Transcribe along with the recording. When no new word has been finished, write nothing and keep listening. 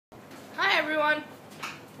everyone.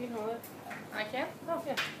 You can hold it. I can? Oh,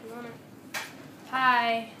 yeah. You want it?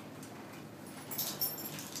 Hi.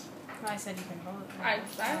 I said you can hold it. I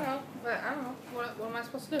don't know, but I don't know. What am I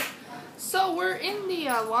supposed to do? So we're in the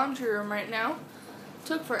laundry room right now.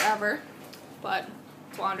 Took forever, but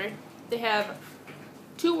it's laundry. They have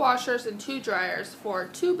 2 washers and 2 dryers for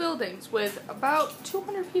 2 buildings with about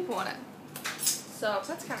 200 people in it. So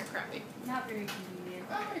that's kind of crappy. Not very convenient.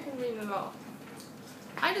 Not very convenient at all.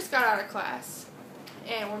 I just got out of class,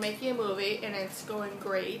 and we're making a movie, and it's going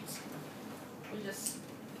great.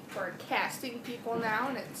 We're casting people now,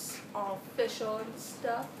 and it's all official and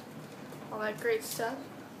stuff. All that great stuff.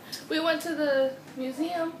 We went to the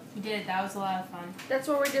museum. We did. That was a lot of fun. That's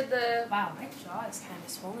where we did the... Wow, my jaw is kind of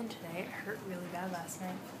swollen today. It hurt really bad last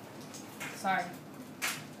night. Sorry.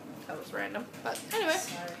 That was random. But anyway.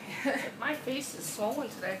 Sorry. My face is swollen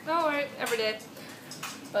today. Oh, right. Every day.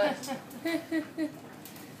 But...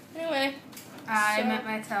 anyway. I met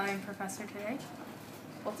my Italian professor today.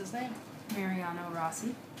 What's his name? Mariano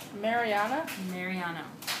Rossi. Mariano? Mariano.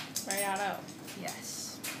 Mariano.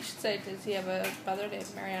 Yes. You should say, does he have a brother named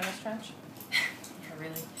Mariano Trench? Yeah,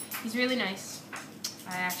 really. He's really nice.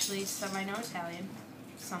 I actually semi-know Italian.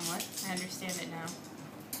 Somewhat. I understand it now.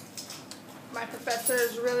 My professor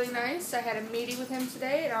is really nice. I had a meeting with him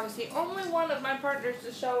today, and I was the only one of my partners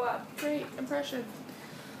to show up. Great impression.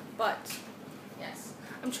 But, yes.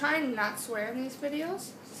 I'm trying not to swear in these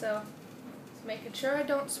videos, so making sure I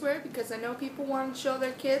don't swear because I know people want to show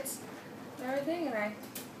their kids and everything, and I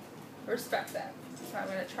respect that. So I'm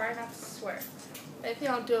going to try not to swear. Anything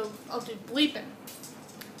I'll do bleeping.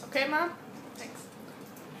 Okay, Mom? Thanks.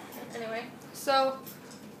 Anyway, so...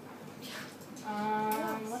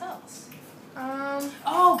 what else?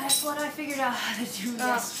 Oh, guess what I figured out how to do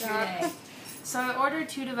yesterday. God. So I ordered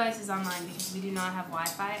 2 devices online because we do not have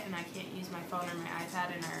Wi-Fi and I can't use my phone or my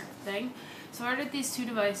iPad in our thing. So I ordered these 2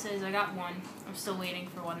 devices. I got one. I'm still waiting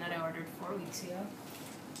for one that I ordered 4 weeks ago.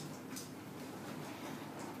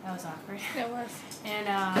 That was awkward. It was. And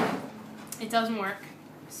it doesn't work.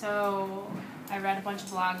 So I read a bunch of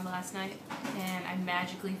blogs last night and I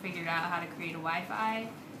magically figured out how to create a Wi-Fi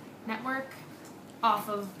network off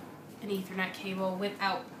of an Ethernet cable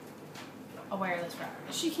without a wireless router.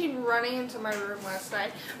 She came running into my room last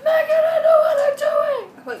night. Megan, I know what I'm doing!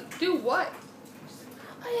 I'm like, do what?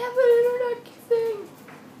 I have an internet thing.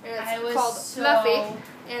 And it's called Fluffy,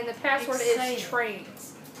 and the password is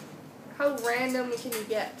trains. How random can you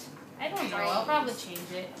get? I don't know. I'll probably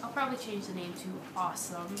change it. I'll probably change the name to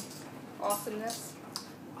Awesome. Awesomeness.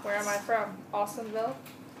 Where am I from? Awesomeville?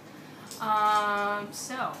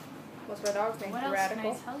 So. What's my dog's name? What else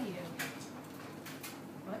Radical? can I tell you?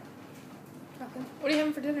 What? Nothing. What are you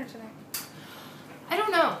having for dinner tonight? I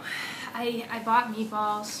don't know. I bought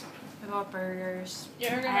meatballs. I bought burgers.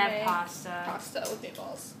 You're gonna I have make pasta. Pasta with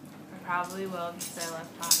meatballs. I probably will because I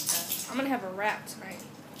love pasta. I'm gonna have a wrap tonight.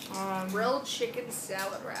 Grilled chicken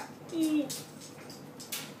salad wrap. Yeah,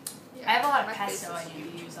 I have a lot of my pesto I face is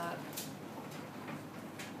need to use up.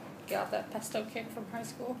 Got that pesto kick from high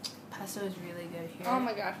school. Pesto is really good here. Oh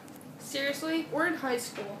my god. Seriously, we're in high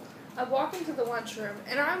school. I walk into the lunchroom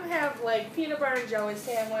and I have like peanut butter and jelly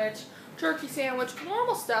sandwich, turkey sandwich,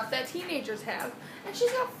 normal stuff that teenagers have. And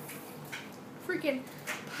she's got freaking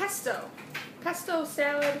pesto. Pesto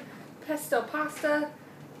salad, pesto pasta,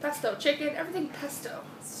 pesto chicken, everything pesto.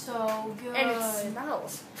 So good. And it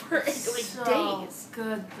smells for like so days.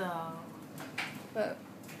 Good though. But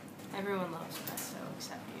everyone loves pesto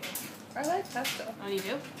except you. I like pesto. Oh, you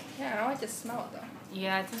do? Yeah, I don't like to smell it though.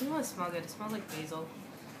 Yeah, it doesn't really smell good. It smells like basil.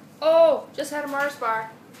 Oh, just had a Mars bar.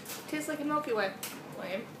 Tastes like a Milky Way.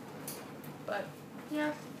 Lame. But,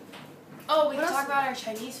 yeah. Oh, we What can talk else? about our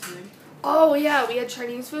Chinese food. Oh, yeah, we had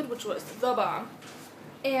Chinese food, which was the bomb.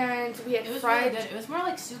 And we had It was fried... really good. It was more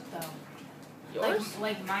like soup, though. Yours?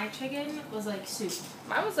 Like my chicken was like soup.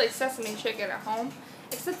 Mine was like sesame chicken at home,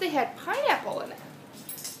 except they had pineapple in it.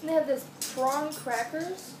 And they had this prawn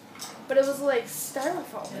crackers, but it was like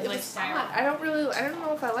styrofoam. It was like styrofoam. odd. I don't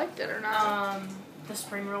know if I liked it or not. The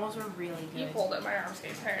spring rolls were really good. You pulled it, my arm's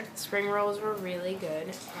getting tired. Spring rolls were really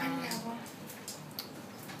good.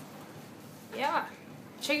 Yeah.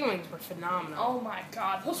 Chicken wings were phenomenal. Oh my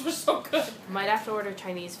god, those were so good. Might have to order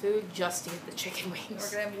Chinese food just to get the chicken wings.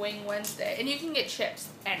 We're gonna have Wing Wednesday. And you can get chips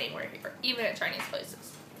anywhere here, even at Chinese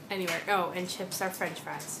places. Anywhere. Oh, and chips are French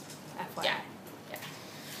fries. FYI.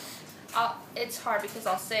 Yeah. It's hard because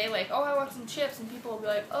I'll say like, oh, I want some chips, and people will be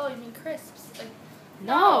like, oh, you mean crisps? Like,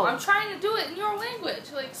 no, I'm trying to do it in your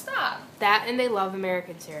language. Like, stop. That and they love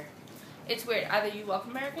Americans here. It's weird. Either you love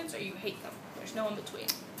Americans or you hate them. There's no in between.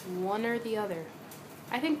 One or the other.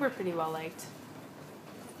 I think we're pretty well liked.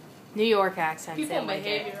 New York accents. People in like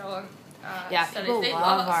it. behavioral Yeah, studies, people they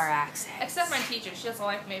love us. our accents. Except my teacher. She doesn't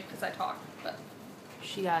like me because I talk. But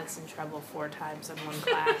She got us in trouble 4 times in one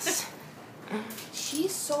class.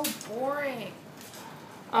 she's so boring.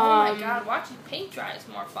 Oh my Um, god, watching paint dry is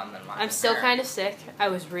more fun than watching I'm still her. kind of sick. I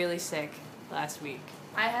was really sick last week.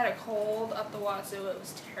 I had a cold up the wazoo. It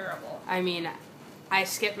was terrible. I mean, I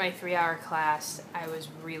skipped my 3-hour class. I was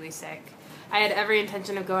really sick. I had every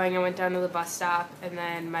intention of going. I went down to the bus stop, and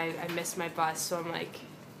then I missed my bus, so I'm like,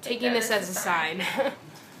 taking that this as as a a sign.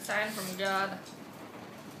 Sign from God.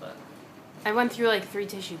 But I went through like 3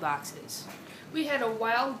 tissue boxes. we had a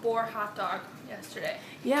wild boar hot dog yesterday.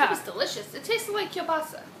 Yeah. It was delicious. It tasted like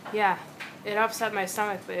kielbasa. Yeah. It upset my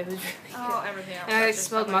stomach, but it was really good. Oh, everything else. And I like,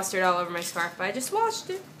 spilled mustard all over my scarf, but I just washed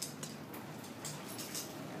it.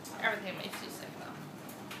 Everything makes you sick,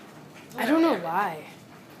 though. I don't know Everything. why.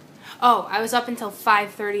 Oh, I was up until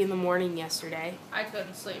 5:30 in the morning yesterday. I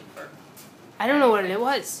couldn't sleep for. I don't know what it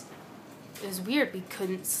was. It was weird. We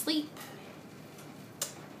couldn't sleep.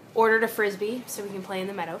 Ordered a Frisbee so we can play in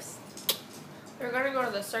the meadows. We were gonna go to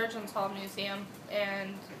the Surgeons Hall Museum,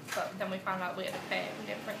 but then we found out we had to pay. We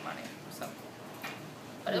didn't bring money, so.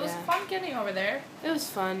 But it was Yeah. fun getting over there. It was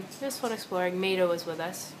fun. It was fun exploring. Maida was with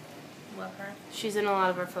us. Love her. She's in a lot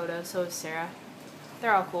of our photos, so is Sarah.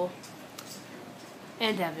 They're all cool.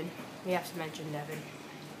 And Devin. We have to mention Devin.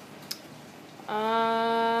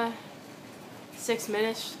 6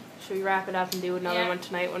 minutes. Should we wrap it up and do another Yeah. one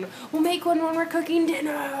tonight? We'll make one when we're cooking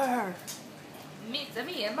dinner. Meet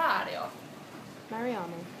me and Mario.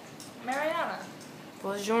 Mariano. Mariana.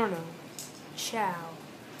 Buongiorno. Ciao.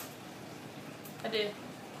 I do.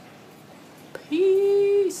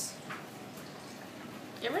 Peace.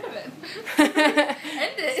 Get rid of it.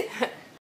 End it.